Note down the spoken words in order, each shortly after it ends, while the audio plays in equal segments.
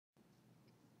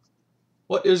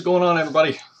What is going on,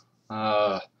 everybody?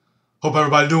 Hope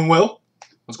everybody doing well.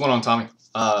 What's going on, Tommy?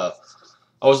 I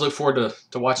always look forward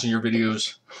to watching your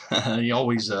videos. You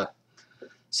always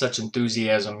such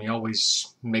enthusiasm. You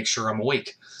always make sure I'm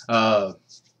awake. But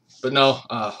no,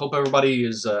 hope everybody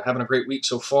is having a great week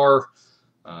so far.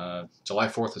 July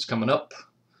 4th is coming up.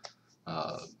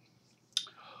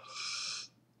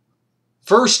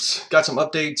 First, got some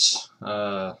updates.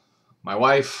 My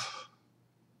wife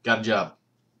got a job.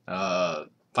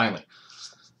 Finally.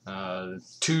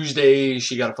 Tuesday,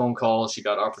 she got a phone call. She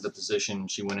got offered the position.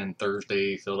 She went in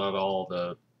Thursday, filled out all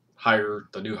the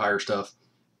new hire stuff.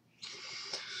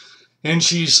 And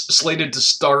she's slated to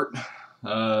start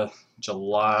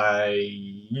July,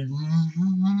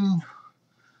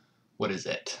 what is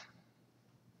it?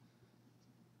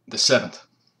 The 7th.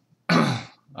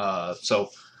 So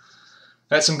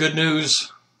that's some good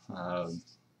news.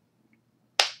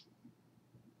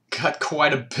 Got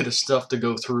quite a bit of stuff to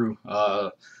go through.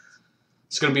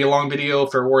 It's going to be a long video,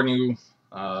 fair warning you.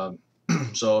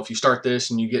 So if you start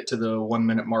this and you get to the 1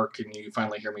 minute mark and you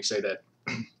finally hear me say that,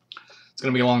 it's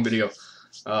going to be a long video.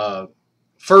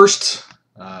 First,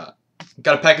 got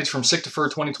a package from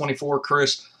SICTOPHER2024.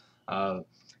 Chris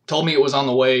told me it was on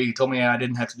the way. He told me I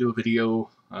didn't have to do a video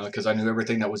because I knew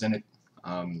everything that was in it.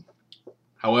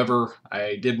 However,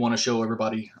 I did want to show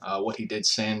everybody what he did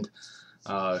send,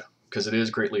 because it is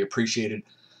greatly appreciated.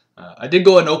 I did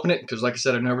go ahead and open it because, like I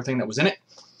said, I know everything that was in it.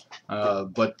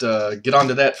 But get on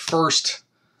to that first.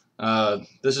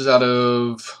 This is out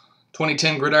of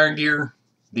 2010 Gridiron Gear,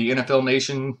 the NFL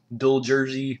Nation dual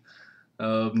jersey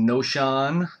of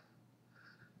Noshan,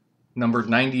 numbered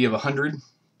 90 of 100.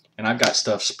 And I've got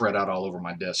stuff spread out all over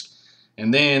my desk.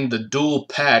 And then the dual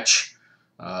patch,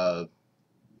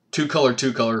 two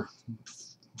color,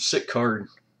 sick card.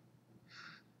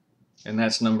 And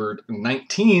that's numbered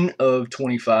 19 of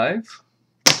 25.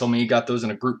 Told me he got those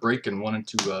in a group break and wanted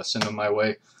to send them my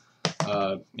way.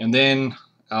 And then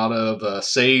out of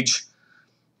Sage,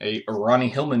 a Ronnie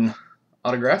Hillman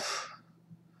autograph.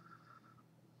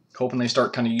 Hoping they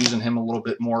start kind of using him a little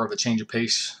bit more of a change of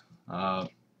pace. And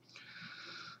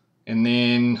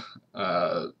then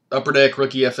Upper Deck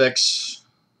Rookie FX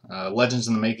Legends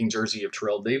in the Making jersey of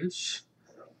Terrell Davis.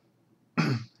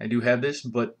 I do have this,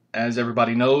 but as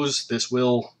everybody knows, this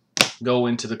will go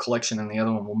into the collection and the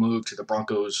other one will move to the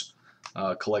Broncos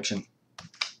collection.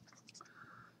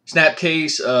 Snap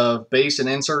case of base and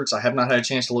inserts. I have not had a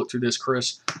chance to look through this,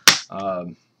 Chris.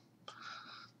 Been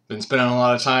spending a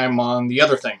lot of time on the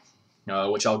other thing,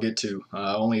 which I'll get to.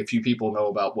 Only a few people know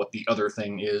about what the other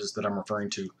thing is that I'm referring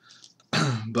to.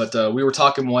 But we were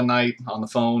talking one night on the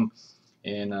phone,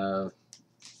 and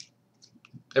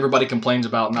everybody complains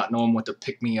about not knowing what to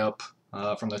pick me up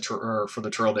for the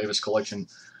Terrell Davis collection.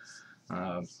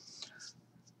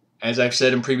 As I've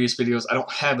said in previous videos, I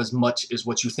don't have as much as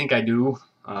what you think I do,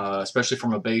 especially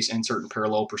from a base, insert, and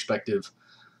parallel perspective.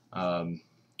 I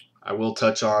will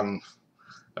touch on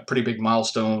a pretty big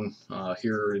milestone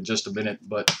here in just a minute,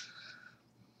 but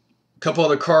a couple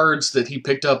other cards that he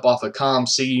picked up off of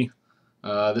ComC.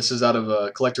 This is out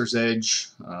of Collector's Edge,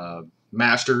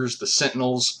 Masters, the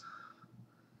Sentinels,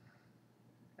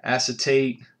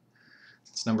 Acetate.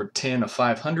 It's number 10 of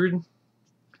 500.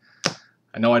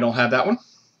 I know I don't have that one.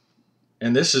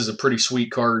 And this is a pretty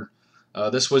sweet card.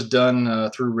 This was done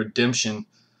through Redemption.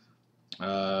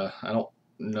 I don't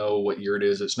know what year it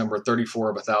is. It's number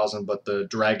 34 of 1,000, but the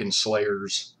Dragon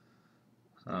Slayers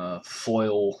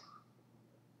foil.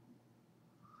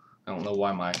 I don't know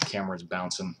why my camera's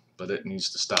bouncing, but it needs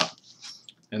to stop.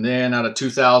 And then out of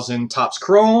 2,000, Topps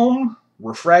Chrome,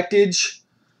 Refractage.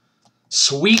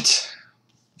 Sweet.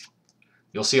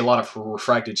 You'll see a lot of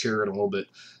Refractage here in a little bit.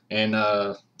 And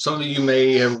some of you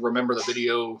may remember the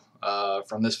video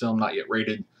from this film, Not Yet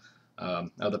Rated,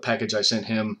 the package I sent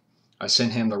him. I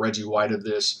sent him the Reggie White of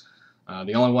this.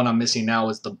 The only one I'm missing now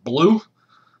is the blue.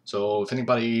 So if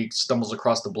anybody stumbles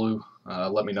across the blue,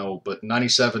 let me know. But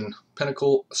 97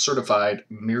 Pinnacle Certified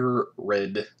Mirror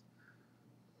Red.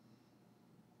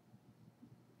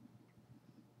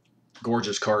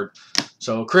 Gorgeous card.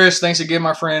 So, Chris, thanks again,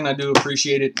 my friend. I do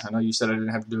appreciate it. I know you said I didn't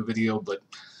have to do a video, but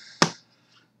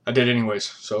I did anyways.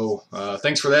 So,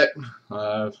 thanks for that.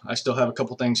 I still have a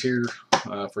couple things here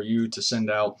for you to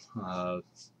send out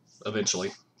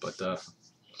eventually. But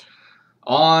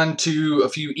on to a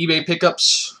few eBay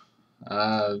pickups.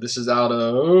 This is out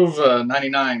of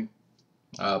 99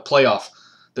 Playoff.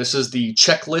 This is the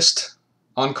Checklist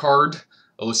on card.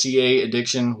 OCA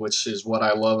Addiction, which is what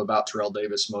I love about Terrell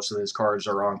Davis. Most of his cards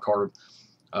are on card.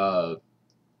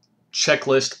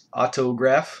 Checklist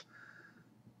Autograph.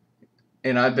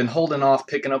 And I've been holding off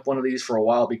picking up one of these for a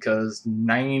while because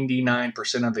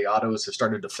 99% of the autos have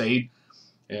started to fade.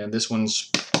 And this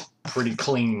one's pretty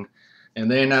clean.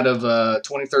 And then out of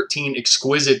 2013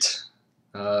 Exquisite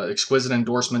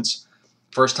endorsements,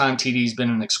 first time TD's been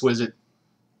an Exquisite.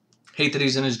 Hate that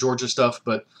he's in his Georgia stuff,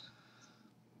 but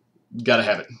gotta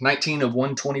have it. 19 of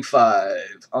 125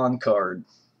 on card.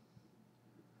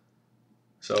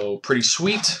 So pretty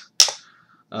sweet.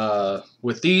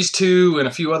 With these two and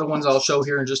a few other ones I'll show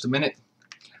here in just a minute,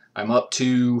 I'm up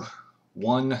to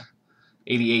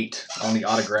 188 on the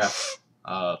autograph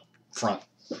front.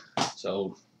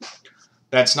 So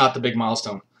that's not the big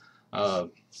milestone. I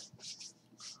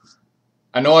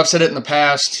know I've said it in the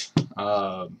past.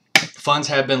 Funds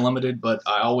have been limited, but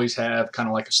I always have kind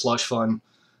of like a slush fund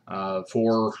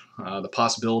for the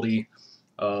possibility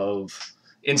of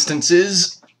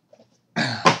instances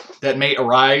that may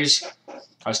arise.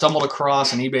 I stumbled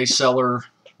across an eBay seller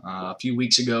a few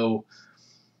weeks ago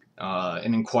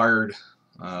and inquired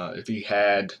if he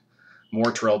had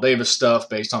more Terrell Davis stuff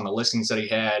based on the listings that he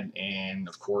had, and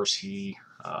of course he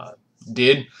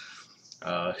did.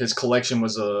 His collection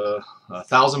was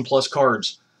 1,000+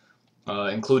 cards,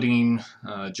 including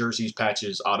jerseys,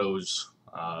 patches, autos,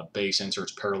 base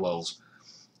inserts, parallels,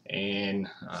 and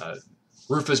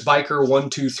Rufus Biker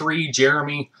 123,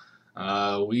 Jeremy.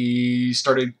 We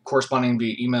started corresponding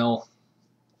via email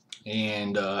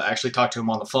and actually talked to him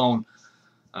on the phone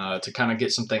to kind of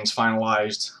get some things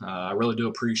finalized. I really do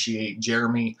appreciate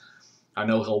Jeremy. I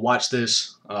know he'll watch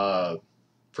this,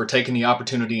 for taking the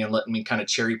opportunity and letting me kind of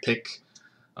cherry pick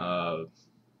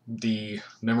the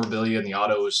memorabilia and the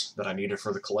autos that I needed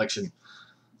for the collection.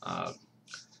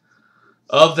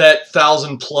 Of that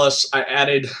 1,000+, I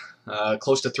added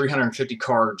close to 350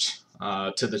 cards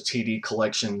to the TD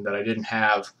collection that I didn't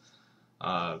have.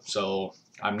 So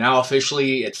I'm now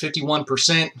officially at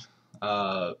 51%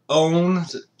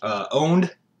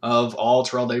 owned of all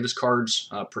Terrell Davis cards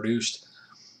produced.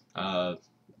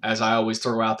 As I always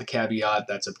throw out the caveat,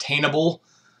 that's obtainable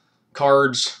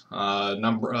cards,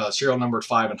 serial numbered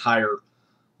 5 and higher.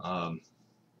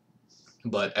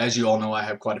 But as you all know, I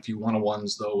have quite a few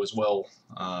 101s though as well,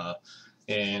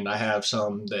 and I have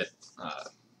some that,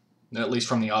 at least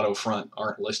from the auto front,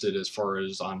 aren't listed as far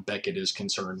as on Beckett is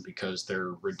concerned because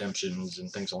they're redemptions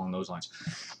and things along those lines.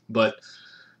 But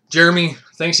Jeremy,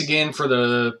 thanks again for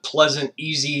the pleasant,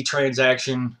 easy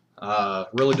transaction.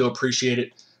 Really do appreciate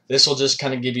it. This will just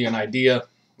kind of give you an idea.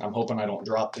 I'm hoping I don't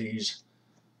drop these.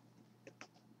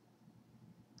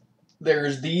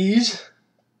 There's these.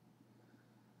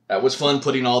 That was fun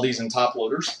putting all these in top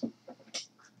loaders,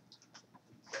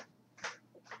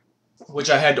 which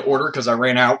I had to order because I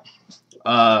ran out.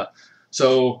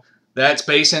 So that's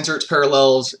base inserts,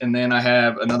 parallels, and then I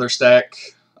have another stack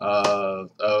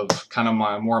of kind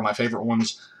of more of my favorite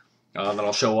ones that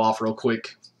I'll show off real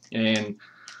quick. And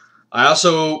I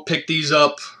also picked these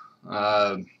up.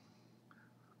 I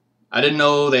didn't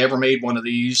know they ever made one of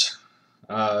these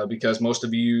because most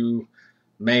of you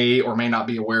may or may not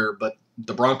be aware, but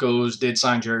the Broncos did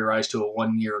sign Jerry Rice to a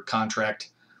 1-year contract.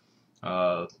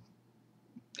 I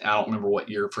don't remember what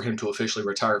year for him to officially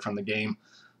retire from the game.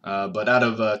 But out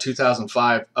of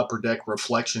 2005 Upper Deck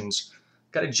Reflections,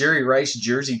 got a Jerry Rice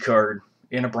jersey card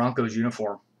in a Broncos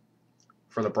uniform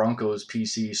for the Broncos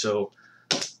PC. So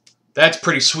that's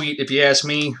pretty sweet if you ask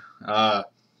me.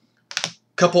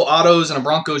 Couple autos in a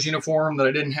Broncos uniform that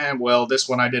I didn't have. Well, this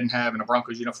one I didn't have in a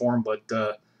Broncos uniform, but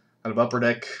out of Upper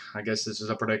Deck, I guess this is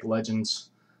Upper Deck Legends,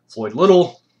 Floyd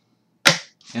Little.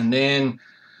 And then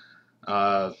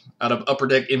out of Upper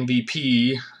Deck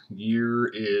MVP,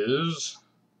 year is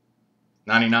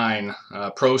 99,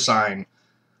 Pro Sign,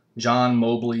 John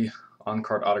Mobley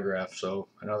on-card autograph. So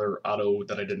another auto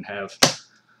that I didn't have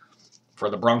for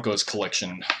the Broncos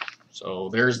collection. So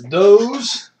there's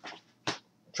those.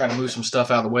 Trying to move some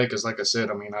stuff out of the way because, like I said,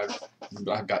 I mean,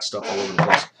 I've got stuff all over the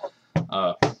place.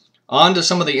 On to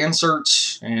some of the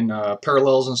inserts and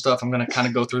parallels and stuff. I'm going to kind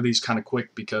of go through these kind of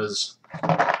quick because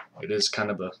it is kind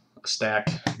of a stack,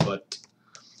 but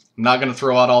I'm not going to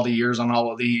throw out all the years on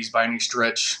all of these by any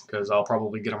stretch because I'll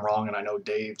probably get them wrong, and I know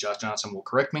Josh Johnson will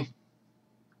correct me.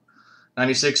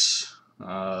 96,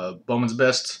 Bowman's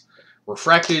Best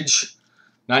Refractage.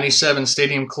 97,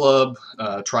 Stadium Club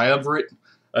Triumvirate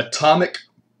Atomic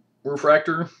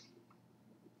Refractor.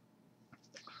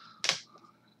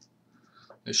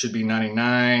 It should be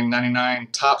 99. 99,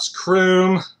 Topps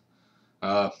Chrome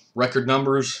Record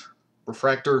Numbers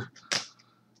Refractor.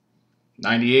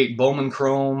 98, Bowman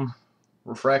Chrome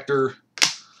Refractor.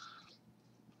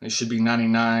 It should be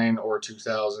 99 or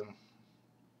 2000.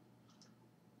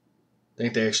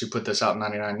 think they actually put this out in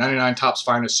 99. 99 Topps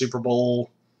Finest Super Bowl.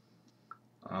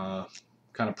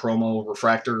 Kind of promo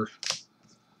refractor.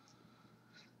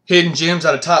 Hidden Gems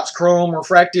out of Topps Chrome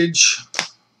Refractage.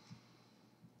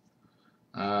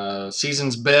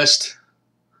 Season's Best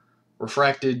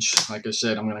Refractage. Like I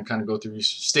said, I'm going to kind of go through these.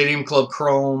 Stadium Club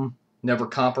Chrome. Never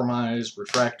Compromise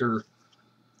Refractor.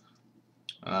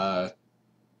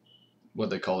 What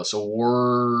they call this?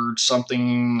 Award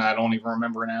something. I don't even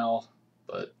remember now.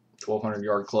 But 1200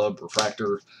 Yard Club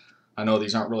Refractor. I know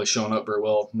these aren't really showing up very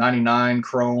well. 99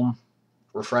 Chrome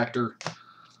Refractor.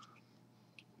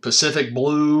 Pacific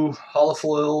Blue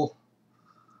Holofoil.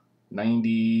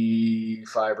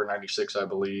 95 or 96, I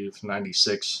believe.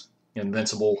 96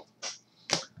 Invincible.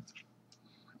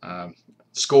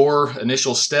 Score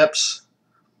Initial Steps.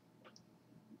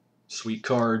 Sweet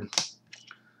card.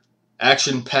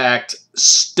 Action Packed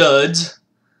Studs.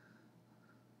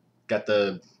 Got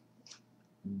the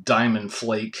diamond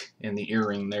flake in the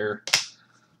earring there.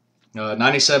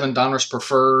 97 Donruss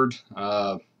Preferred.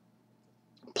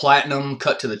 Platinum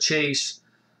Cut to the Chase.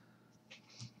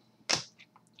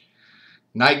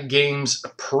 Night Games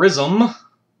Prism.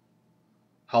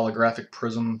 Holographic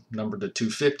Prism, numbered to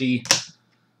 250.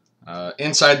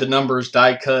 Inside the Numbers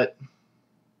die cut.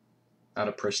 Out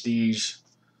of Prestige.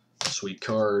 Sweet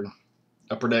card.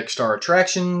 Upper Deck Star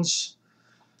Attractions.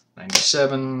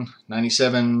 97.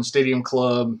 97 Stadium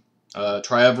Club.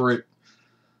 Triumvirate.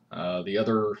 The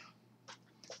other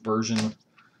version.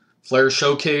 Flair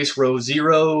Showcase Row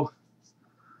 0.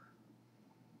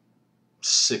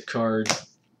 Sick card.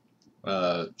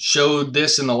 Showed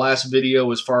this in the last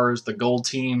video as far as the gold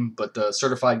team, but the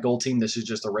certified gold team, this is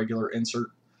just a regular insert.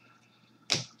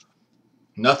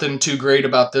 Nothing too great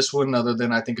about this one other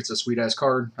than I think it's a sweet ass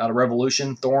card. Out of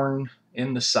Revolution, Thorn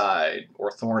in the Side,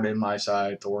 or Thorn in My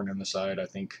Side, Thorn in the Side, I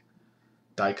think.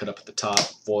 Die cut up at the top,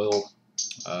 foil.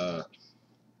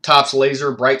 Topps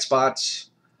Laser, Bright Spots.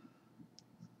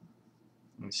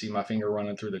 You can see my finger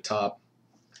running through the top.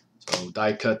 So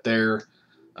die cut there.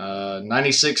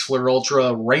 96 Flair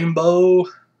Ultra Rainbow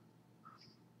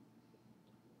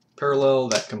Parallel,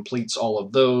 that completes all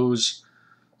of those.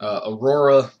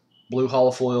 Aurora Blue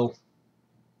Holofoil,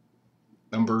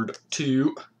 numbered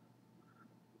 2.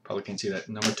 Probably can't see that.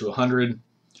 Numbered to 100.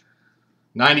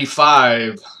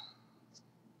 95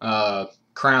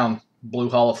 Crown Blue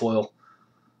Holofoil.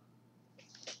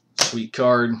 Sweet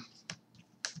card.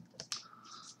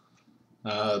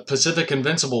 Pacific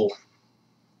Invincible.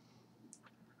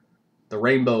 The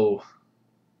Rainbow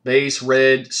Base,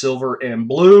 red, silver, and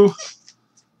blue.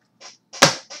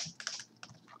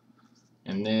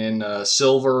 And then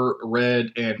silver,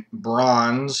 red, and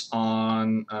bronze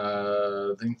on,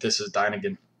 I think this is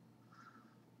Dynagon.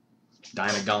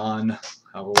 Dynagon,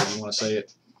 however you want to say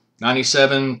it.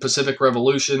 97 Pacific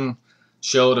Revolution.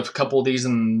 Showed a couple of these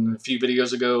in a few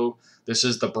videos ago. This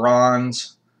is the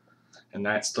bronze, and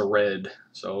that's the red.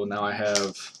 So now I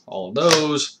have all of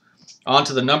those. On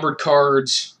to the numbered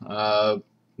cards.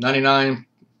 99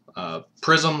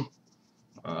 Prism,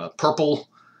 purple,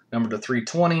 numbered to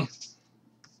 320.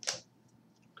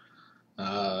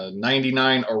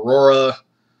 99 Aurora.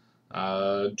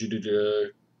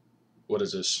 What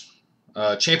is this?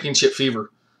 Championship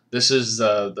Fever. This is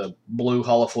the blue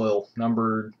holofoil,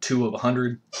 numbered 2 of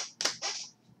 100.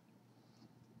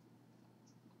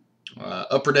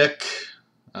 Upper Deck.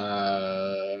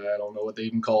 I don't know what they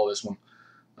even call this one.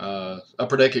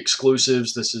 Upper Deck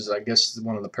Exclusives. This is, I guess,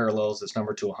 one of the parallels that's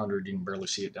numbered to 100. You can barely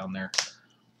see it down there.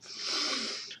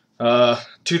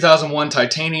 2001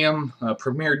 Titanium,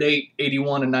 premiere date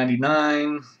 81 and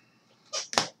 99.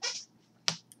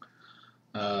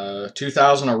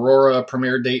 2000 Aurora,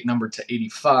 premiere date numbered to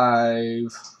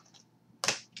 85.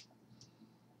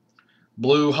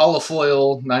 Blue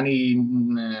Holofoil,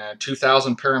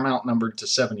 2000 Paramount, numbered to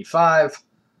 75.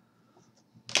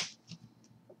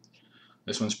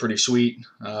 This one's pretty sweet.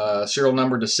 Serial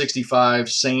number to 65,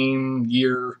 same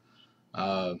year.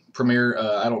 Premiere,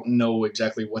 I don't know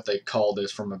exactly what they call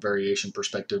this from a variation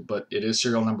perspective, but it is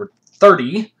serial number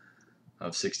 30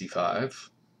 of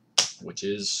 65, which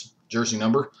is jersey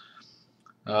number.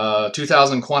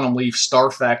 2000 Quantum Leaf Star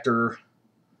Factor,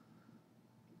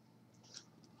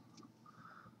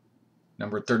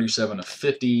 number 37 of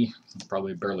 50. You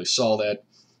probably barely saw that.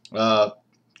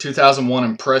 2001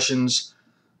 Impressions,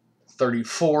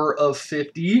 34 of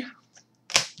 50.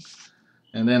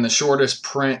 And then the shortest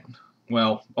print,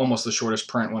 well, almost the shortest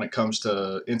print when it comes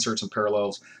to inserts and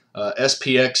parallels,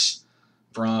 SPX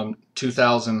from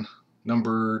 2000,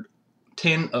 numbered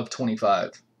 10 of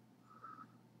 25.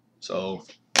 So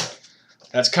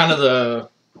that's kind of the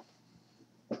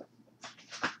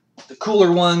the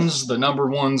cooler ones, the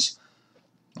numbered ones.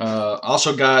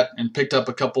 Also got and picked up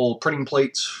a couple printing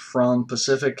plates from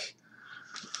Pacific.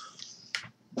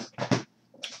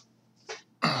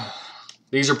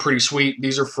 These are pretty sweet.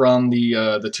 These are from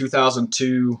the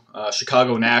 2002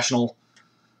 Chicago National.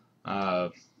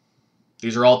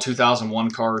 These are all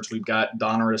 2001 cards. We've got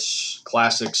Donruss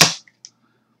Classics,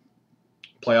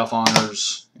 Playoff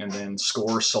Honors, and then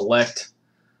Score Select.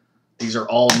 These are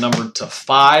all numbered to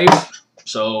 5,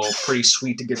 so pretty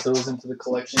sweet to get those into the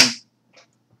collection.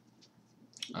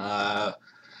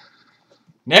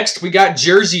 Next, we got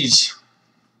jerseys.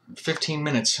 15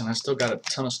 minutes, and I still got a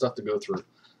ton of stuff to go through.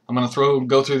 I'm going to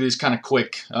go through these kind of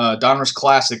quick. Donruss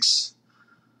Classics.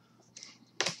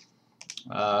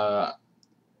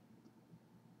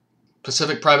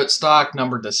 Pacific Private Stock,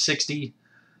 numbered to 60.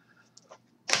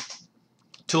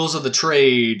 Tools of the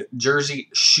Trade, jersey,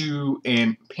 shoe,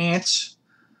 and pants,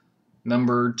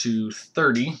 numbered to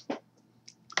 30.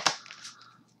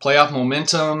 Playoff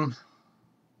Momentum.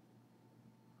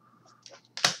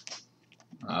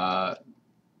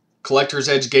 Collector's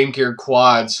Edge Game Gear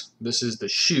Quads. This is the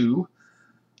shoe.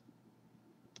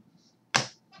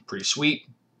 Pretty sweet.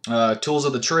 Tools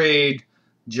of the Trade,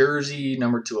 jersey,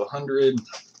 numbered to 100.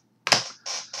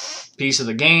 Piece of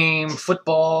the Game,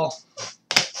 football.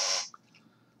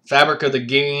 Fabric of the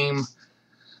Game,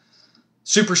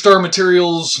 Superstar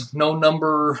Materials, no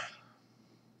number.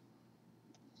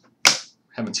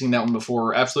 Haven't seen that one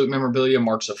before. Absolute Memorabilia,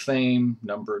 Marks of Fame,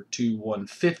 numbered to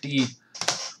 150.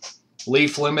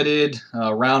 Leaf Limited,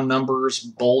 round numbers,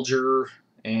 Bulger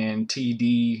and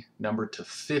TD, numbered to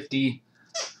 50.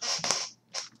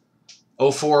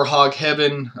 04 Hog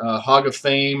Heaven, Hog of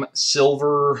Fame,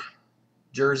 silver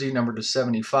jersey, numbered to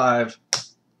 75.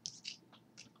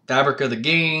 Fabric of the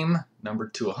Game,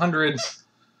 numbered to 100.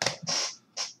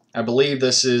 I believe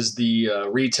this is the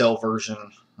retail version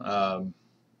out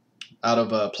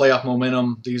of Playoff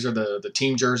Momentum. These are the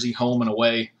team jersey, home and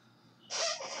away.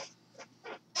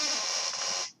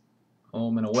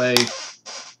 Home and away.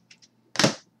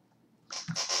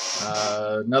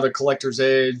 Another Collector's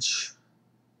Edge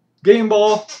Game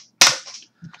Ball.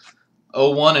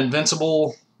 01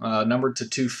 Invincible, numbered to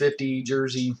 250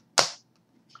 jersey.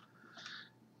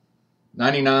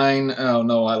 99, oh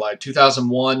no, I lied.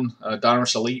 2001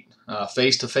 Donruss Elite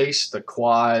Face to Face, the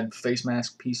quad face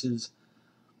mask pieces,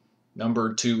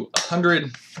 numbered to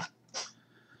 100.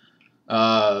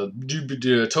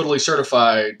 Totally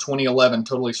Certified 2011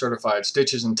 Totally Certified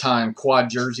Stitches in Time quad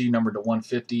jersey, numbered to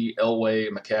 150. Elway,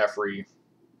 McCaffrey,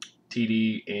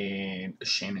 TD, and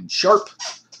Shannon Sharp.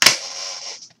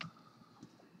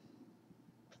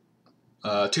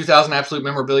 2000 Absolute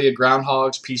Memorabilia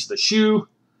Groundhogs Piece of the Shoe,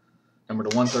 number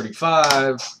to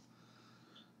 135.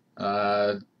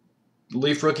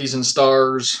 Leaf Rookies and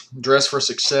Stars Dress for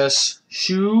Success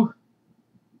shoe,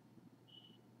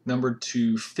 numbered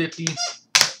to 50.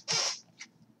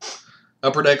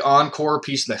 Upper Deck Encore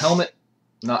Piece of the Helmet,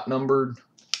 not numbered.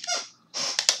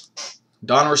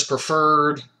 Donruss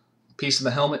Preferred Piece of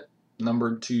the Helmet,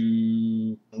 numbered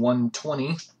to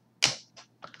 120.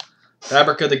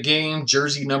 Fabric of the Game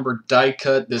Jersey Numbered Die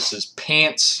Cut. This is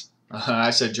pants. I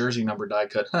said jersey number die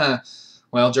cut.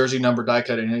 Well, jersey number die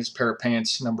cut in his pair of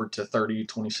pants, numbered to 30,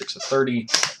 26 of 30.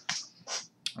 06.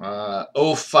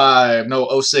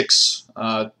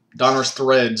 Donruss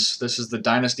Threads. This is the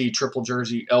Dynasty Triple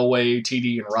Jersey Elway,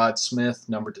 TD, and Rod Smith,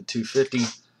 numbered to 250.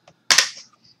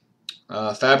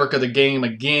 Fabric of the Game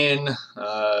again.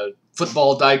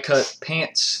 Football die cut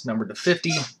pants, numbered to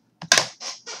 50.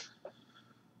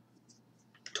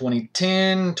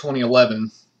 2010,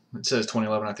 2011. It says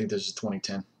 2011. I think this is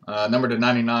 2010. Number to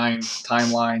 99.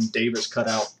 Timeline. Davis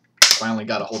cutout. Finally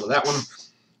got a hold of that one.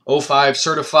 05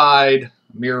 Certified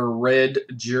Mirror Red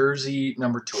Jersey.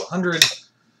 Number to 100.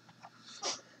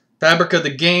 Fabric of the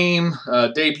Game.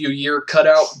 Debut year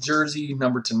cutout jersey.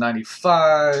 Number to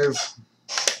 95.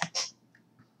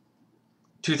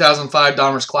 2005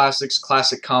 Donruss Classics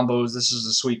Classic Combos. This is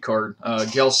a sweet card.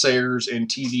 Gale Sayers and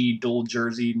TD dual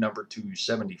jersey. Number to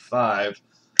 75.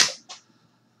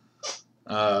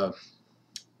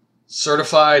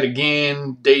 Certified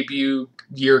again, debut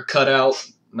year cutout,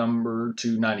 number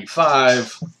to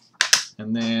 95.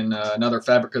 And then another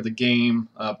Fabric of the Game,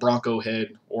 Bronco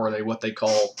head, or what they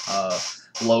call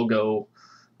logo,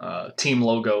 team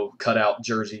logo cutout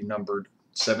jersey, numbered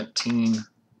 17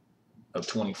 of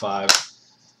 25.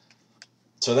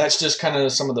 So that's just kind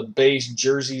of some of the base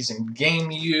jerseys and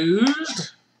game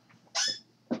used.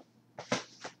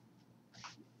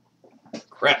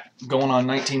 Crap, going on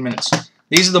 19 minutes.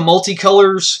 These are the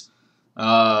multicolors.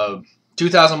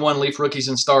 2001 Leaf Rookies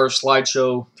and Stars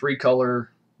slideshow,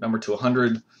 3-color, number to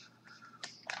 100.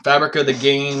 Fabric of the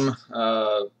Game,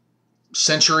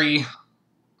 Century,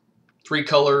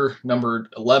 3-color, numbered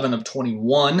 11 of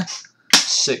 21.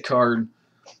 Sick card.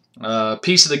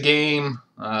 Piece of the Game,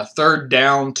 3rd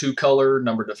down, 2-color,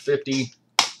 numbered to 50.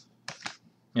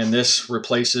 And this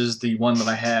replaces the one that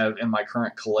I have in my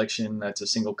current collection. That's a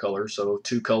single color, so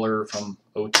 2-color from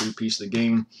 02 Piece of the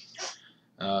Game.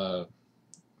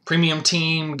 Premium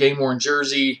Team, game worn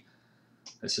jersey.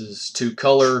 This is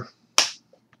 2-color.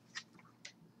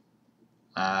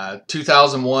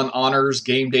 2001 Honors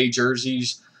Game Day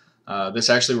jerseys. This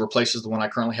actually replaces the one I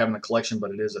currently have in the collection,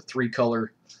 but it is a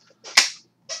 3-color.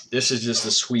 This is just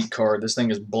a sweet card. This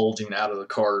thing is bulging out of the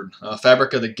card.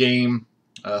 Fabric of the Game,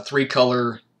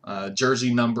 3-color,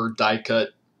 jersey number, die cut,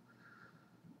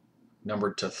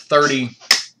 numbered to 30,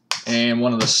 and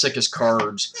one of the sickest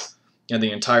cards in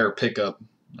the entire pickup.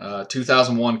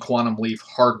 2001 Quantum Leaf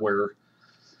hardware,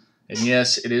 and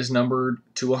yes, it is numbered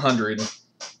to 100,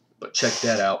 but check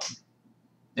that out.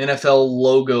 NFL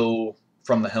logo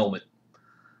from the helmet.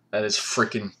 That is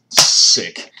freaking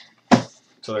sick.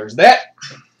 So there's that.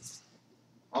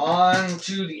 On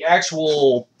to the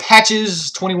actual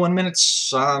patches. 21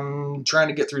 minutes. I'm trying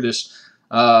to get through this.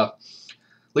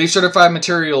 Leaf Certified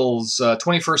Materials,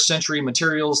 21st Century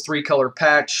Materials, 3-color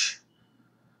patch,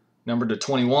 numbered to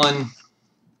 21.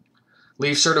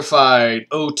 Leaf Certified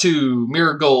 02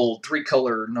 Mirror Gold,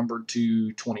 3-color, numbered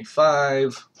to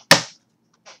 25.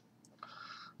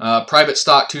 Private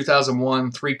Stock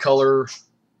 2001, 3-color,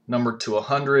 numbered to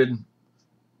 100.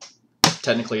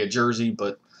 Technically a jersey,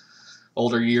 but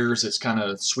older years, it's kind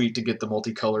of sweet to get the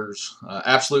multicolors.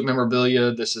 Absolute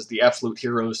Memorabilia, this is the Absolute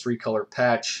Heroes 3-color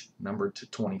patch, numbered to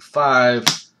 25.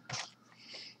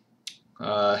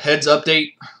 Heads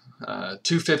Update,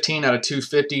 215 out of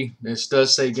 250. This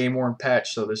does say game worn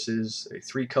patch, so this is a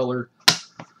 3-color.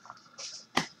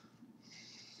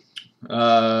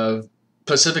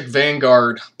 Pacific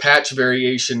Vanguard patch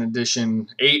variation edition,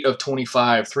 8 of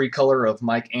 25, 3-color of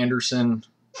Mike Anderson,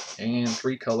 and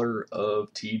 3-color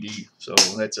of TD. So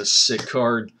that's a sick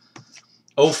card.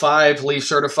 05 Leaf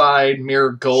Certified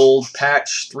Mirror Gold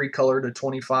patch, 3-color to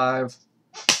 25.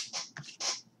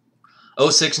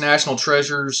 06 National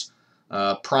Treasures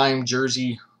Prime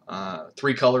Jersey,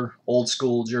 3-color old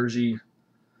school jersey,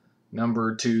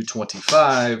 numbered to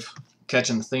 25.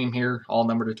 Catching the theme here, all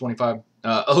numbered to 25.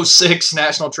 06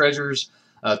 National Treasures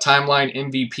Timeline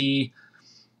MVP,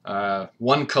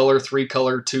 1-color,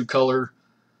 3-color, 2-color,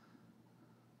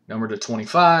 numbered to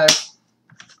 25.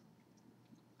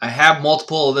 I have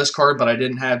multiple of this card, but I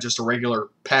didn't have just a regular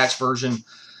patch version.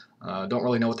 Don't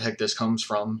really know what the heck this comes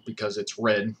from because it's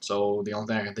red, so the only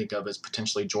thing I can think of is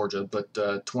potentially Georgia. But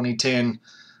 2010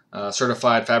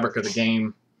 Certified Fabric of the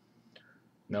Game,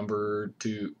 numbered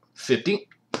to 50.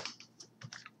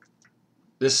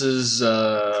 This is,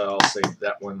 I'll save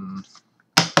that one.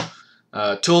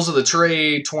 Tools of the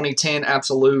Trade 2010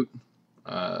 Absolute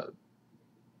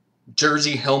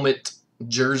Jersey Helmet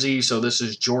jersey. So this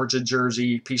is Georgia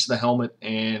jersey, piece of the helmet,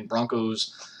 and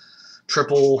Broncos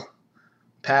triple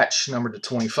patch, numbered to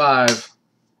 25.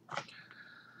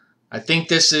 I think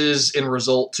this is in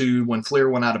result to when Fleer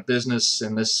went out of business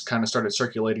and this kind of started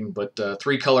circulating, but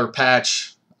 3-color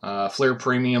patch, Fleer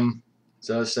Premium, it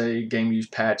does say game use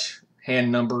patch,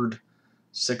 hand numbered,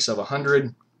 6 of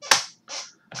 100.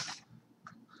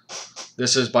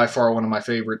 This is by far one of my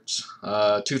favorites.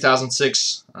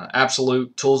 2006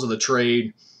 Absolute Tools of the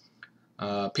Trade,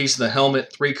 piece of the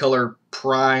helmet, 3-color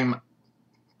prime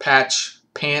patch,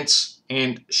 pants,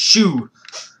 and shoe.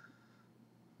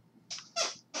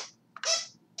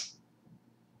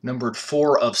 Numbered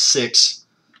 4 of 6.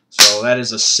 So that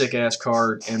is a sick-ass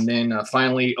card. And then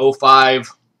finally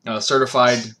 05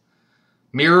 Certified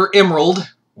Mirror Emerald.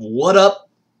 What up?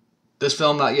 This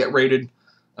film not yet rated.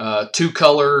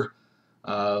 2-color.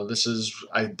 This is,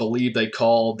 I believe they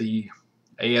call the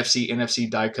AFC NFC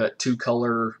die cut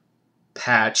 2-color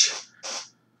patch,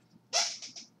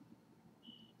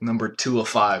 numbered 2 of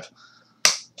 5.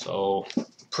 So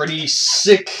pretty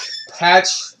sick patch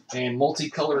and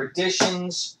multicolor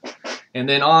editions. And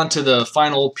then on to the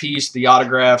final piece, the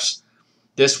autographs.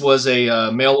 This was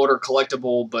a mail order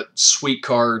collectible, but sweet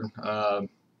card.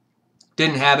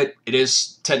 Didn't have it. It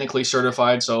is technically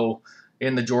certified, so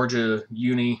in the Georgia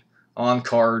Uni on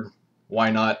card, why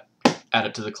not add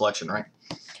it to the collection, right?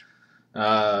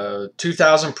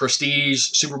 2000 Prestige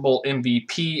Super Bowl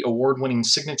MVP award-winning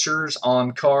signatures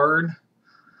on card.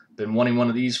 Been wanting one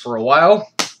of these for a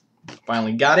while.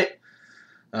 Finally got it.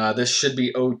 This should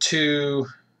be 02.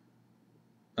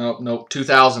 Oh, nope,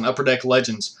 2000 Upper Deck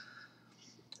Legends.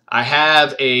 I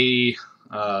have a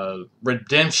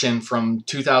redemption from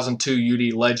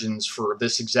 2002 UD Legends for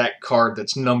this exact card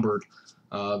that's numbered.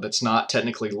 That's not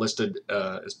technically listed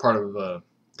as part of the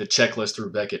checklist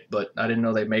through Beckett, but I didn't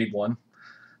know they made one.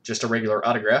 Just a regular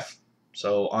autograph.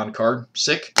 So on card,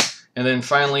 sick. And then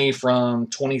finally from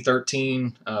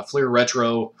 2013 Fleer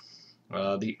Retro,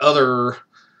 the other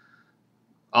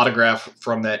autograph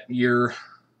from that year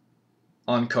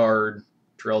on card,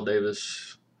 Terrell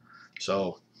Davis.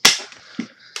 So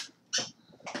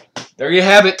there you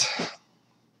have it.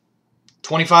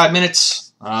 25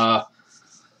 minutes.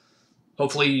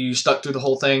 Hopefully you stuck through the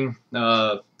whole thing.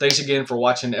 Thanks again for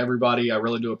watching, everybody. I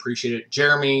really do appreciate it.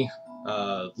 Jeremy,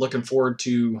 looking forward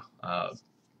to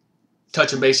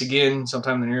touching base again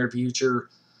sometime in the near future.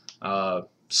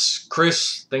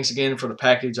 Chris, thanks again for the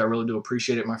package. I really do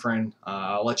appreciate it, my friend.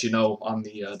 I'll let you know on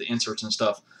the inserts and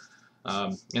stuff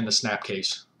in the snap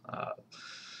case.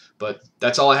 But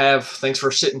that's all I have. Thanks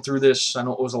for sitting through this. I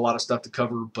know it was a lot of stuff to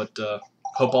cover, but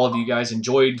hope all of you guys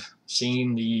enjoyed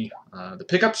seeing the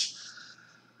pickups.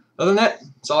 Other than that,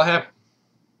 that's all I have.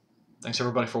 Thanks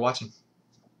everybody for watching.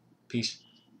 Peace.